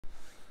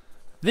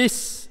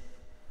This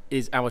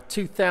is our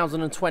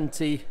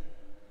 2020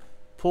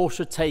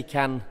 Porsche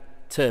Taycan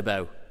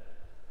Turbo.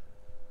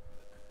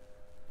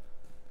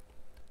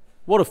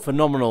 What a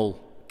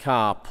phenomenal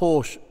car.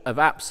 Porsche have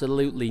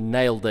absolutely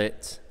nailed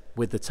it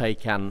with the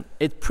Taycan.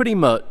 It's pretty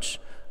much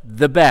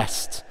the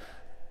best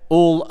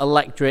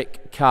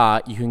all-electric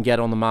car you can get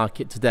on the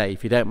market today,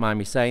 if you don't mind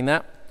me saying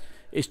that.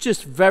 It's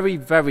just very,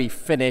 very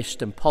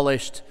finished and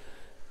polished.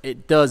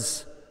 It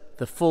does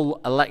the full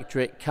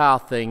electric car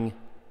thing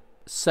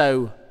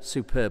so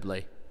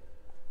superbly.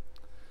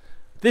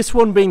 This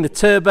one being the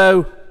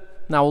Turbo,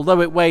 now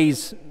although it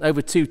weighs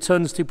over 2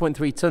 tons,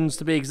 2.3 tons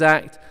to be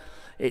exact,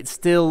 it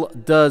still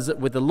does,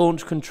 with the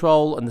launch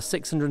control and the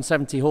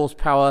 670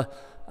 horsepower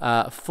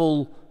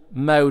full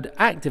mode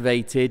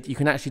activated, you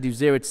can actually do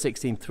 0 to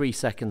 60 in 3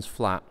 seconds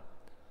flat.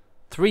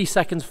 3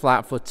 seconds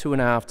flat for a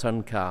 2.5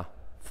 ton car.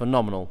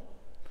 Phenomenal.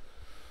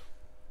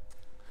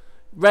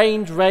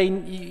 Range,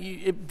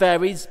 it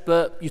varies,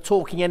 but you're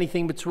talking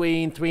anything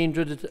between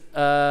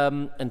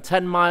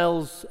 310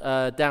 miles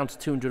down to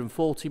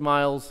 240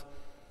 miles.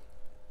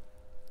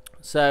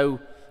 So,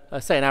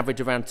 say an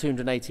average around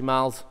 280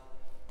 miles.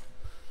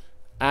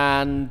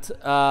 And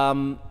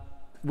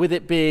with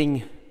it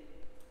being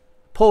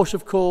Porsche,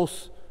 of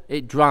course,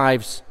 it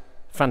drives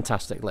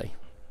fantastically,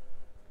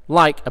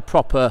 like a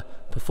proper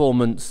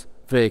performance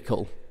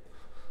vehicle.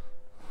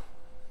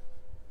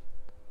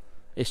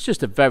 It's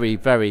just a very,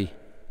 very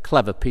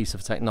clever piece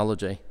of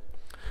technology.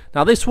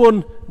 Now this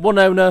one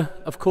owner,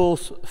 of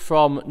course,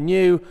 from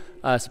new,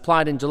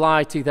 supplied in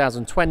July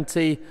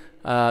 2020,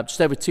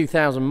 just over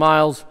 2,000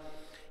 miles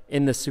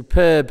in the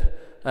superb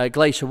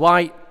Glacier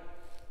White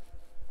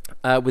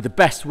with the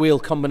best wheel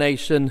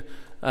combination,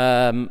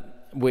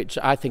 which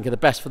I think are the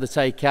best for the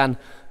Taycan,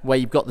 where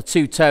you've got the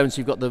two tones.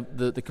 You've got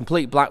the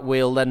complete black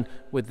wheel, then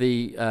with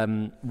the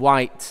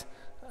white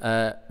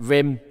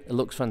rim. It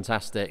looks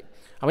fantastic.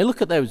 I mean,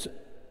 look at those.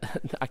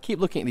 I keep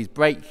looking at these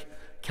brake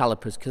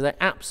calipers because they're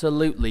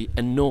absolutely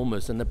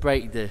enormous, and the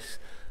brake discs,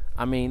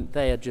 I mean,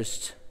 they are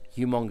just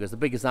humongous. The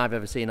biggest I've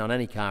ever seen on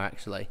any car,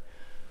 actually.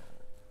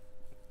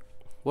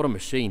 What a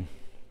machine.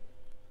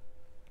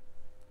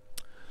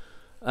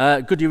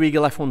 Goodyear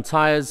Eagle F1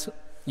 tyres.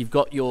 You've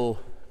got your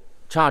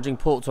charging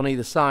ports on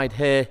either side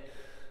here.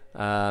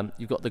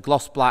 You've got the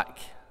gloss black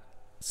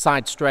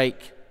side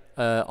strake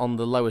on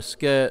the lower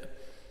skirt.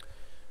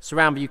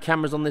 Surround view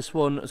cameras on this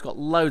one. It's got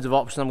loads of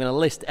options. I'm going to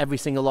list every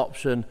single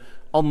option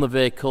on the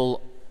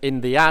vehicle in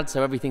the ad,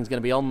 so everything's going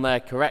to be on there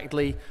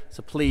correctly.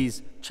 So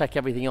please check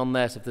everything on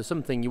there. So if there's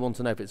something you want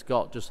to know if it's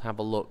got, just have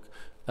a look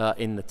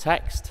in the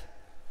text.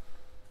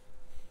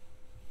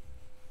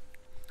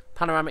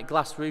 Panoramic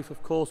glass roof,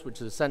 of course,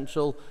 which is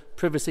essential.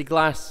 Privacy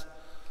glass.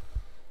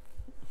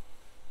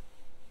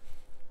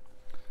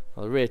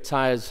 Well, the rear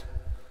tyres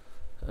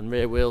and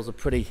rear wheels are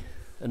pretty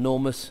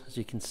enormous, as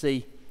you can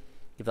see.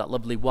 Give that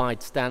lovely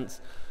wide stance.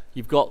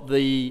 You've got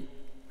the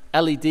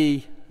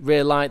LED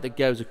rear light that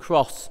goes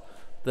across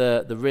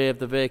the rear of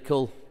the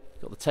vehicle.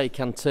 You've got the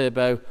Taycan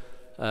Turbo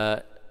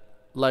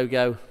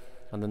logo,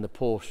 and then the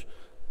Porsche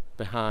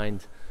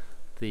behind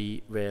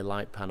the rear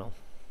light panel.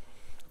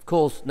 Of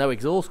course, no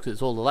exhaust because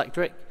it's all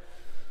electric.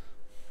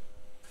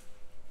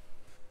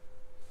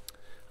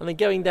 And then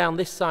going down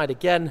this side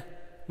again,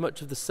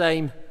 much of the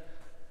same.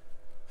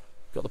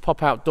 Got the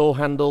pop-out door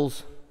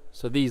handles.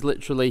 So these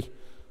literally,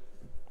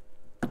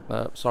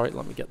 sorry,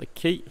 let me get the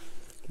key.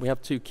 We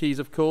have 2 keys,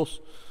 of course.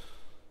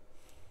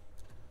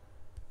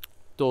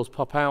 Doors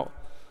pop out,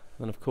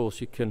 and of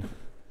course you can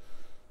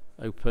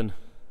open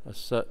as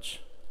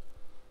such.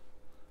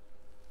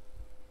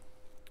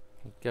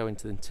 We'll go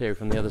into the interior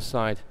from the other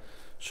side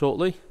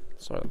shortly.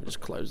 Sorry, let me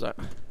just close that.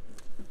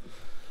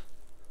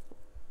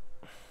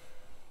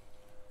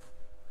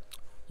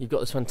 You've got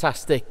this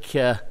fantastic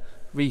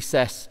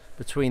recess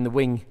between the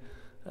wing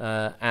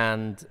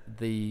and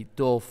the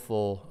door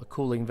for a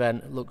cooling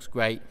vent. It looks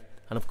great,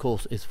 and of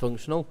course is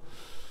functional.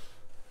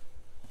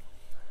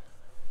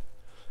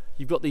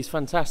 You've got these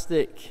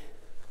fantastic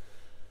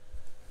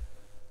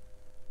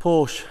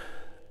Porsche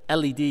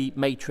LED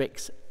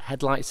Matrix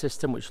headlight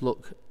system, which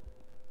look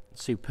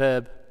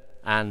superb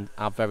and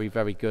are very,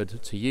 very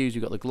good to use.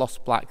 You've got the gloss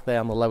black there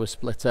on the lower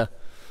splitter.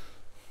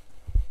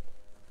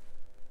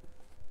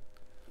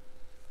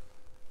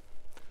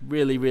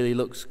 Really, really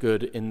looks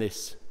good in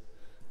this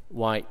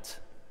white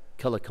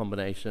color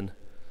combination.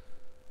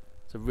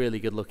 It's a really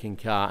good looking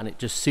car, and it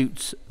just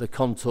suits the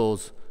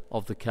contours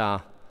of the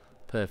car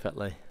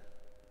perfectly.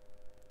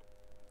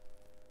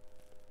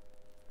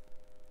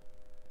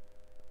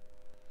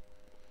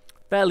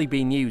 Barely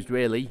been used,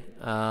 really,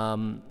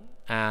 and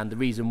the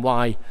reason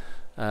why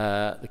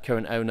the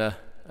current owner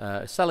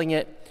is selling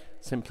it,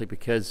 simply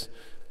because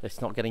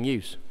it's not getting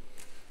used.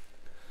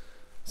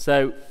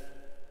 So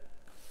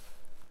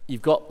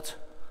you've got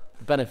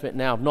the benefit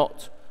now of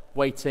not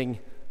waiting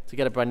to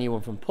get a brand new one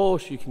from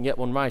Porsche. You can get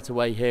one right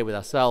away here with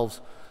ourselves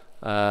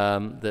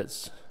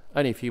that's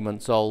only a few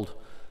months old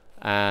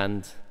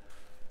and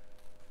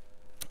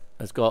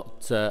has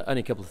got only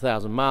a couple of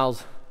thousand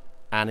miles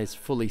and is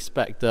fully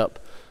spec'd up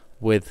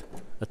with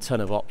a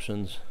ton of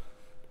options.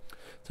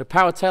 So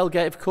power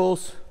tailgate, of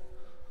course,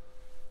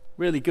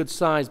 really good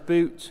sized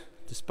boot,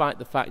 despite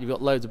the fact you've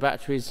got loads of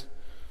batteries.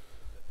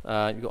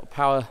 You've got a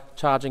power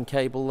charging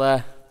cable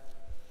there.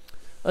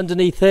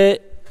 Underneath here,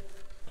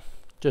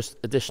 just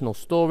additional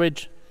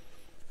storage.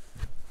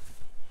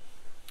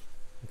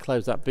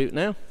 Close that boot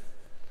now.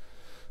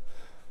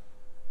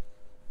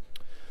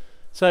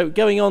 So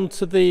going on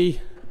to the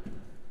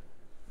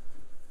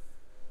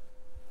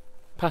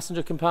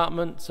passenger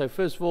compartment. So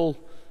first of all,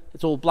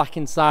 it's all black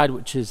inside,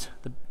 which is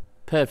the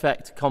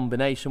perfect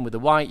combination with the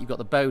white. You've got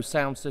the Bose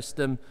sound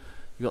system,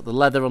 you've got the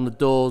leather on the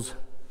doors,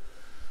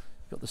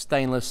 you've got the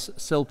stainless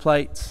sill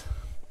plates,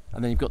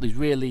 and then you've got these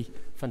really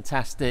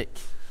fantastic,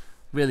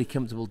 really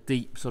comfortable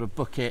deep sort of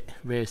bucket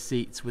rear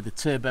seats with the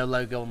Turbo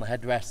logo on the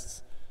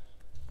headrests.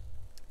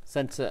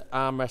 Centre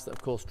armrest that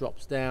of course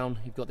drops down.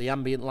 You've got the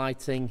ambient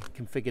lighting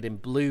configured in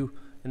blue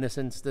in this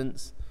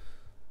instance.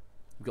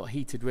 You've got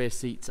heated rear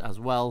seats as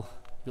well.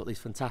 You've got these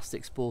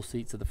fantastic sport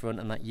seats at the front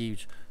and that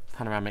huge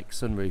panoramic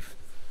sunroof.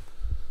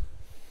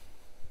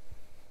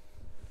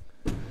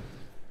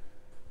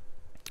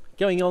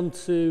 Going on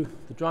to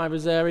the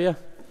driver's area.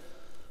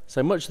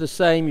 So much the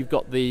same, you've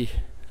got the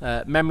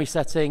memory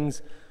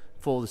settings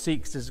for the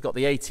seats. It's got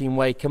the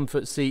 18-way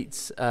comfort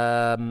seats,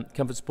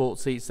 comfort sport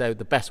seats, so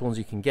the best ones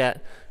you can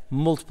get.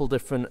 Multiple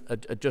different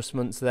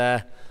adjustments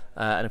there,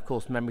 and of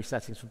course memory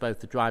settings for both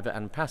the driver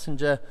and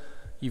passenger.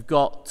 You've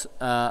got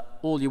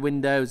all your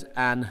windows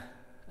and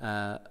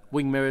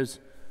wing mirrors,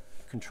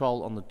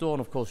 control on the door,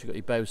 and of course you've got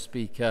your Bose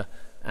speaker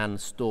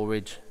and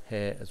storage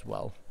here as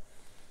well.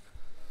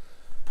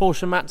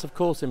 Porsche mats of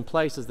course in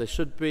place as they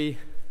should be.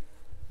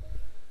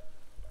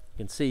 You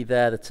can see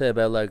there the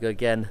Turbo logo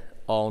again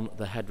on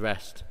the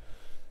headrest.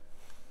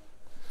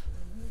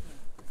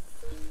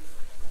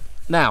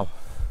 Now,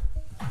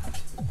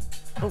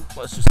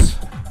 let's just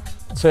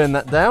turn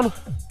that down.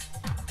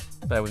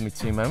 Bear with me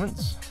 2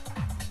 moments.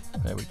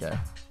 There we go.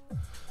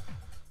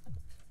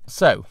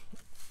 So,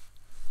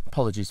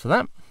 apologies for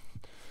that.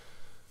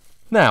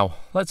 Now,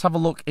 let's have a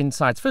look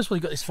inside. First of all,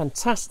 you've got this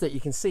fantastic, you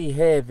can see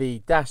here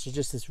the dash is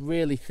just this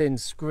really thin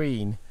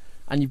screen,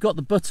 and you've got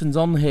the buttons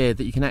on here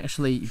that you can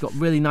actually, you've got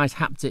really nice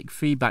haptic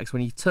feedbacks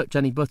when you touch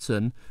any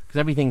button, because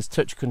everything's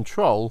touch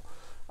control.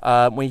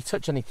 When you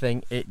touch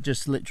anything, it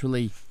just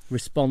literally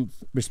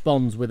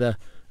responds with a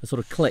sort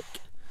of click.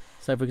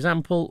 So for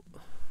example,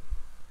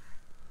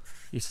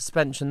 your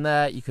suspension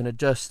there, you can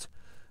adjust,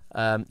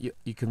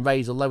 you can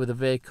raise or lower the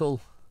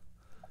vehicle.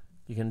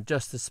 You can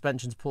adjust the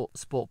suspension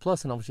Sport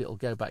Plus, and obviously it'll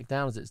go back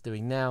down as it's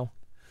doing now.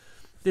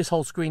 This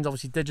whole screen's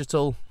obviously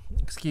digital.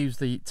 Excuse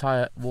the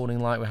tyre warning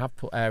light, we have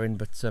put air in,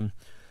 but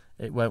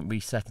it won't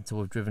reset until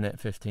we've driven it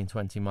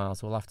 15-20 miles,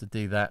 so we'll have to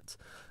do that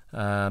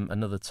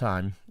another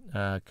time,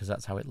 because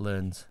that's how it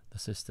learns the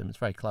system. It's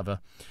very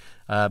clever,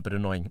 but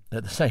annoying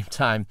at the same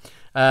time.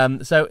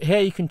 So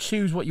here you can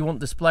choose what you want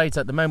displayed.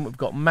 So at the moment we've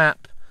got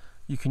map.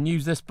 You can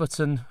use this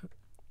button.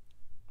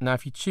 Now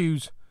if you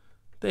choose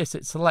this,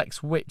 it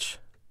selects which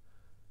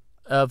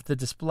of the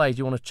displays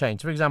you want to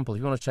change. For example, if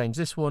you want to change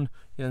this one,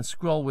 you then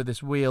scroll with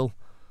this wheel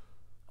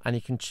and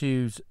you can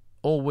choose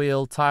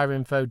all-wheel, tyre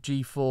info,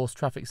 G-force,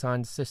 traffic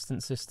signs,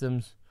 assistance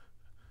systems.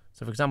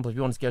 So for example, if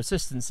you wanted to go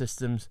assistance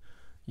systems,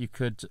 you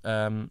could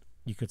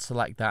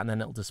select that and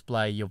then it'll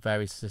display your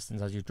various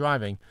assistants as you're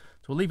driving.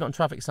 So we'll leave it on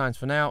traffic signs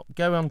for now.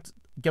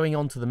 Going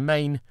on to the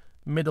main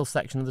middle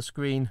section of the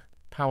screen,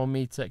 power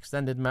meter,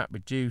 extended map,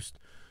 reduced.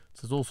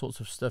 So there's all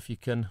sorts of stuff you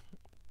can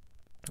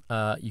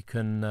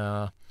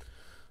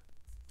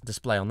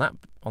display on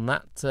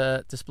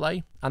that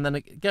display. And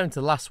then going to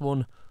the last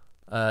one,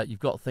 you've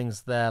got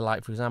things there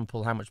like, for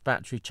example, how much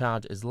battery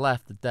charge is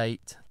left, the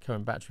date,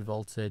 current battery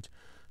voltage.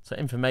 So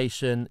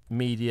information,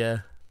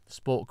 media,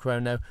 Sport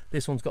Chrono.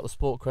 This one's got the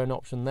Sport Chrono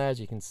option there, as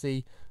you can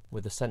see,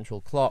 with the central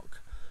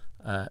clock,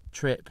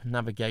 trip,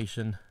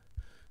 navigation.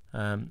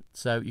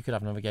 So you could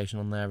have navigation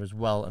on there as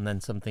well, and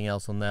then something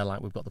else on there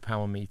like we've got the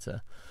power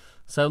meter.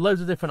 So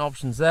loads of different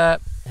options there.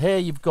 Here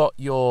you've got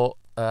your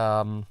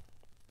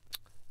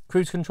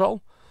cruise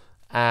control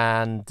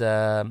and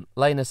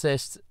lane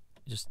assist.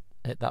 Just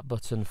hit that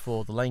button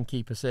for the lane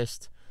keep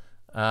assist.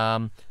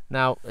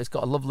 Now it's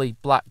got a lovely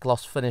black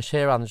gloss finish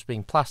here and just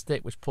being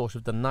plastic, which Porsche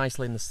have done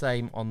nicely, and the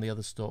same on the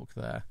other stalk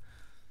there.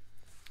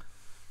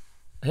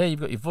 Here you've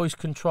got your voice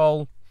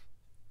control,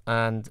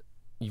 and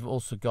you've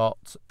also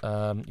got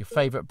your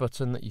favorite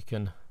button that you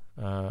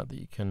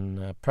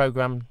can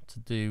program to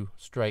do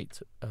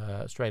straight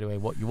away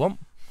what you want.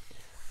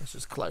 Let's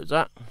just close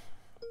that.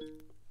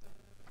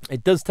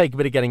 It does take a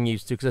bit of getting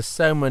used to because there's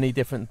so many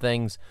different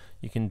things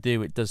you can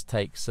do. It does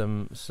take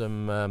some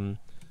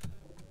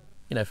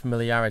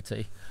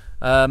familiarity.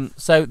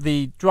 So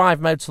the drive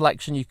mode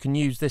selection, you can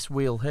use this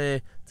wheel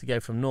here to go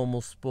from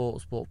normal,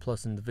 sport, sport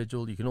plus,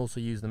 individual. You can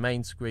also use the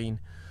main screen.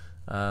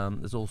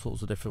 There's all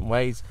sorts of different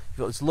ways. You've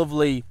got this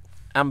lovely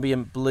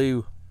ambient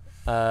blue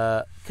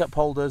cup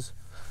holders,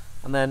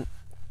 and then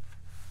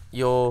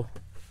your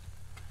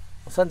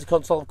center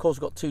console, of course,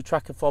 we've got 2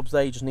 tracker fobs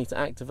there. You just need to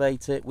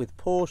activate it with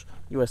Porsche,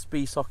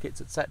 USB sockets,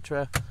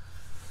 etc.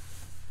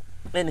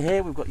 In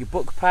here we've got your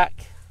book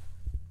pack.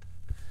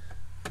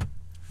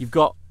 You've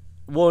got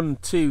 1,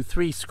 2,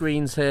 3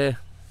 screens here.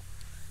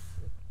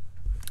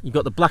 You've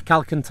got the black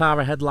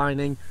Alcantara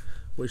headlining,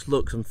 which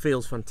looks and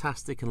feels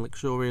fantastic and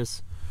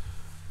luxurious.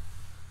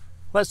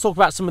 Let's talk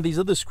about some of these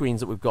other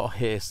screens that we've got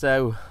here.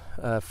 So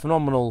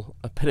phenomenal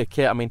bit of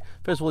kit. I mean,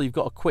 first of all, you've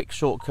got a quick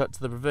shortcut to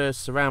the reverse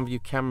surround view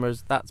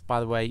cameras. That's, by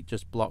the way,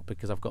 just blocked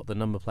because I've got the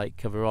number plate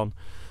cover on.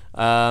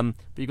 But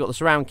you've got the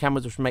surround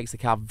cameras, which makes the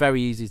car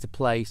very easy to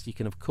place. You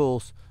can, of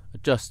course,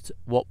 adjust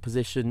what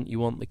position you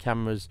want the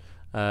cameras,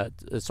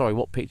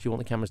 what picture you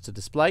want the cameras to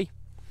display.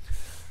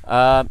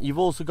 You've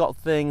also got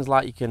things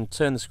like you can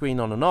turn the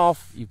screen on and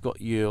off. You've got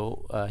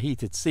your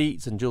heated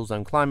seats and dual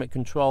zone climate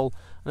control,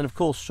 and then of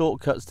course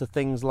shortcuts to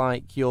things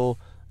like your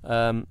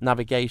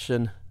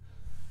navigation,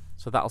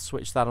 so that'll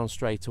switch that on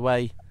straight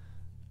away.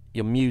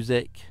 Your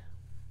music,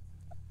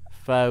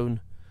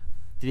 phone.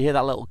 Did you hear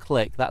that little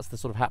click? That's the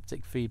sort of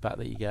haptic feedback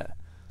that you get,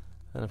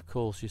 and of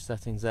course your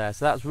settings there.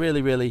 So that's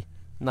really, really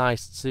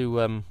nice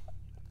to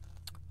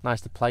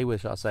play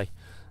with, shall I say.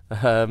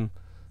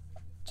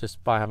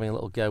 Just by having a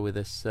little go with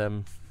this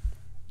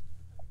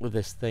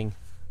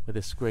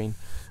screen.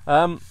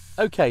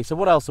 Okay, so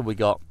what else have we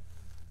got?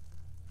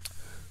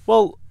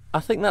 Well,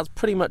 I think that's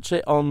pretty much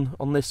it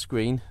on this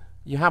screen.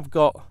 You have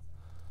got,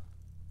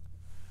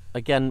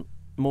 again,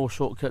 more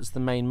shortcuts to the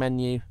main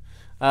menu.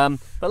 But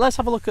let's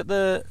have a look at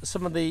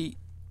some of the.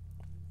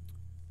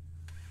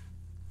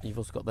 You've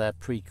also got their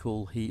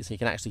pre-cool heat, so you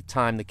can actually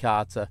time the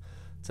car to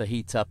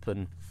heat up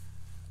and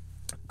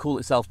cool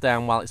itself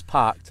down while it's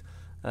parked.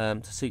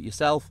 To suit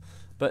yourself.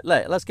 But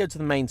let's go to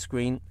the main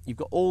screen. You've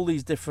got all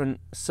these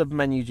different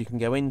sub-menus you can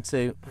go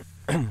into.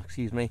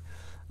 Excuse me.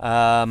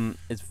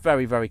 It's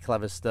very, very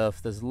clever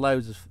stuff. There's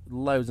loads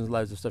and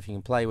loads of stuff you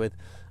can play with.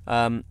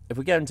 If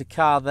we go into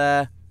car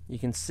there, you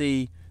can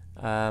see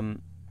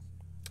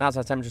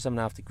outside temperature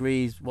 7.5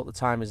 degrees, what the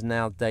time is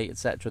now, date,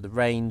 etc., the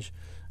range,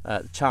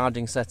 the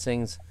charging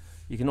settings.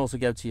 You can also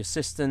go to your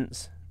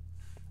assistance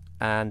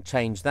and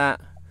change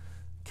that.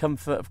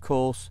 Comfort, of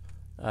course.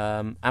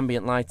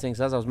 Ambient lighting,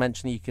 so as I was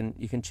mentioning,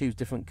 you can choose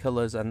different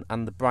colours and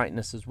the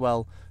brightness as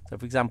well. So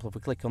for example, if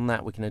we click on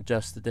that, we can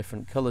adjust the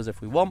different colours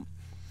if we want.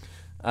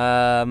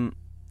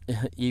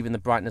 Even the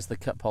brightness of the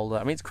cup holder.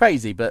 I mean, it's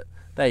crazy, but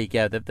there you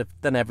go. They've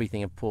done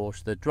everything in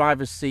Porsche. The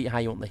driver's seat, how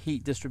you want the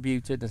heat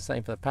distributed, and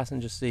same for the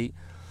passenger seat.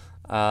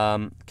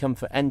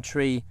 Comfort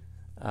entry,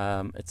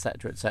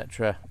 etc.,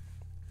 etc.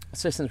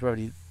 Assistance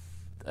we've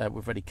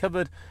already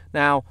covered.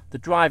 Now the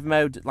drive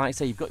mode, like I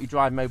say, you've got your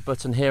drive mode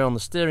button here on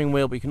the steering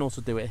wheel, but you can also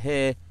do it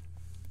here.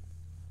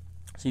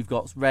 So you've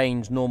got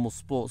range, normal,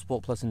 sport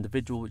plus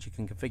individual, which you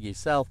can configure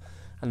yourself,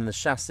 and then the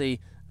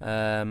chassis,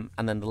 and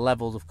then the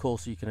levels, of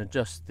course, so you can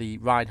adjust the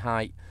ride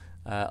height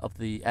of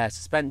the air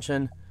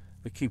suspension,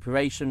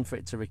 recuperation for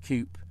it to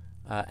recoup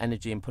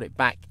energy and put it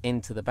back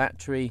into the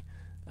battery,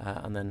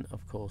 and then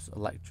of course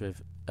electric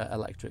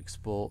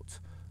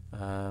sport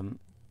can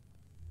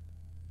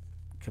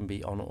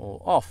be on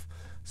or off.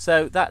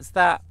 So that's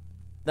that.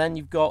 Then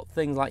you've got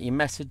things like your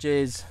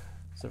messages.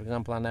 So for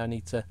example, I now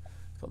need to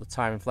got the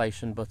tire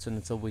inflation button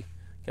until we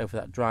go for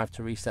that drive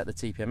to reset the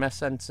TPMS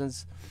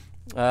sensors.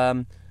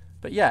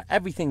 But yeah,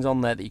 everything's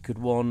on there that you could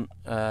want.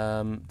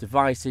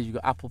 Devices, you've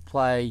got Apple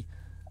Play.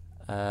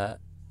 I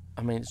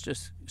mean, it's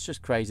just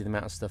crazy the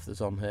amount of stuff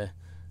that's on here.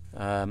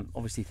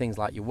 Obviously things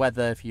like your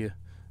weather, if you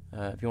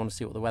want to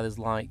see what the weather's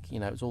like, you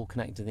know, it's all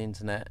connected to the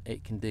internet.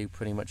 It can do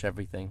pretty much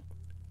everything.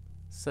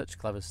 Such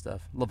clever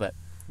stuff. Love it.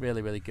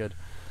 Really, really good.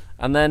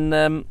 And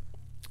then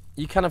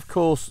you can of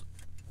course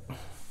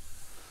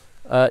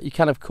you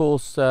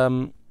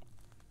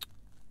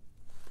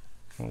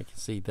can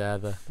see there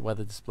the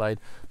weather displayed,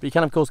 but you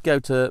can of course go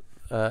to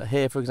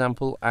here, for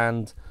example,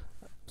 and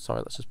sorry,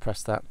 let's just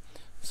press that.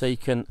 So you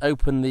can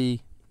open the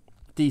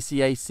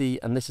DC AC,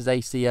 and this is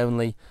AC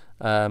only,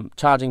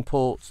 charging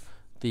ports,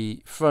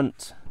 the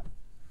front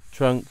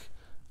trunk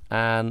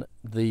and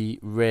the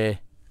rear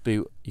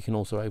boot you can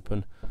also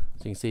open, so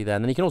you can see there,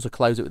 and then you can also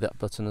close it with that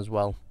button as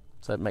well,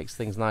 so it makes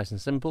things nice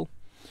and simple.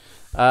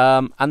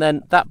 And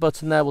then that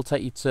button there will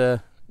take you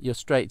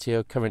straight to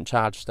your current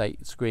charge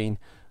state screen,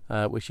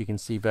 which you can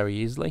see very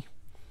easily.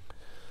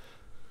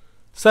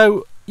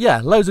 So yeah,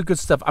 loads of good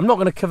stuff. I'm not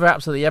going to cover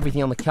absolutely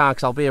everything on the car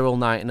because I'll be here all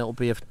night and it'll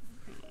be a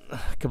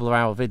couple of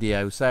hour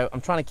video, so I'm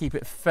trying to keep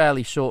it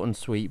fairly short and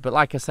sweet. But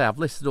like I say, I've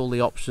listed all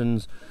the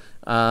options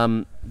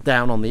down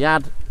on the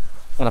ad,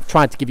 and I've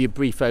tried to give you a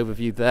brief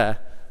overview there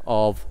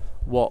of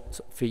what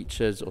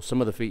features, or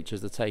some of the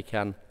features, the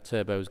Taycan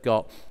Turbo's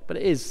got. But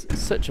it is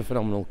such a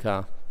phenomenal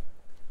car,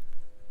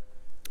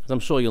 as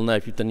I'm sure you'll know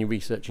if you've done your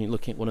research and you're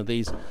looking at one of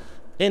these.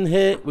 In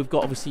here we've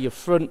got obviously your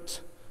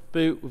front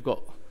boot, we've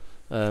got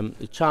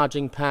the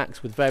charging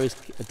packs with various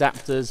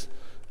adapters,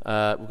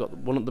 we've got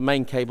one of the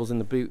main cables in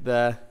the boot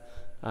there,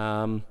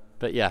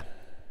 but yeah,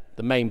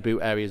 the main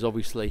boot area is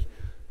obviously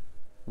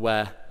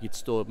where you'd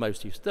store most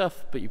of your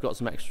stuff, but you've got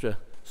some extra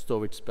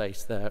storage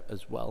space there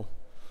as well.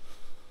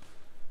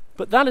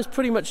 But that is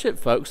pretty much it,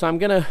 folks. I'm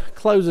going to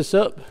close this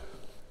up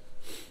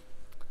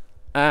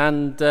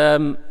and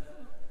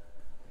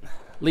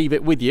leave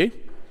it with you.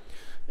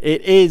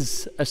 It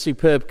is a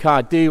superb car.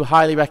 I do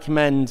highly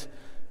recommend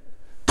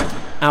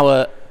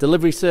our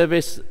delivery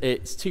service.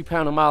 It's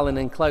 £2 a mile in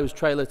an enclosed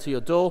trailer to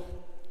your door.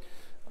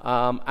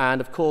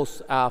 And of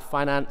course, our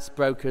finance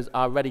brokers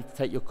are ready to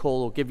take your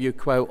call or give you a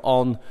quote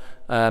on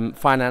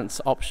finance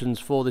options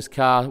for this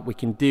car. We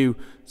can do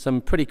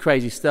some pretty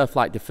crazy stuff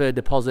like deferred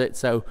deposit,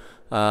 so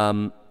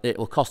it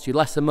will cost you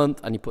less a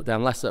month and you put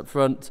down less up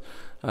front.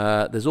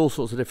 There's all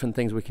sorts of different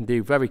things we can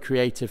do, very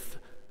creative,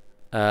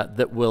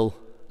 that will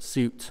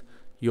suit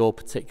your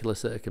particular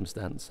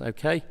circumstance.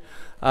 Okay.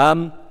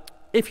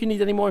 If you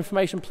need any more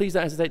information, please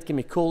don't hesitate to give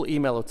me a call,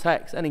 email or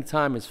text. Any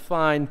time is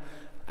fine,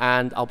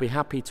 and I'll be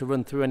happy to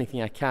run through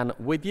anything I can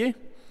with you.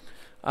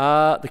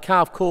 The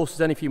car, of course,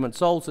 is only a few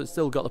months old, so it's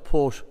still got the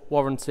Porsche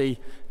warranty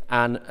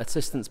and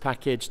assistance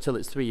package till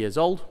it's 3 years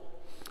old.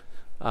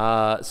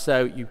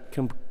 So you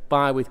can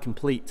buy with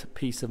complete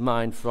peace of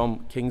mind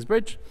from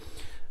Kingsbridge.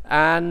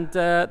 And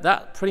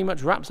that pretty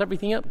much wraps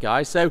everything up,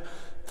 guys. So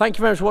thank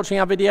you very much for watching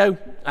our video.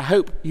 I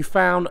hope you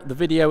found the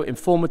video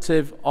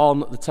informative on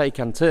the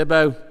Taycan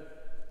Turbo,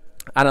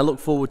 and I look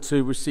forward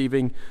to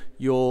receiving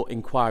your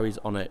inquiries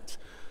on it.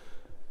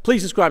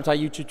 Please subscribe to our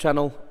YouTube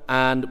channel,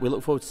 and we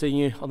look forward to seeing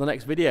you on the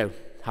next video.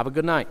 Have a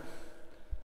good night.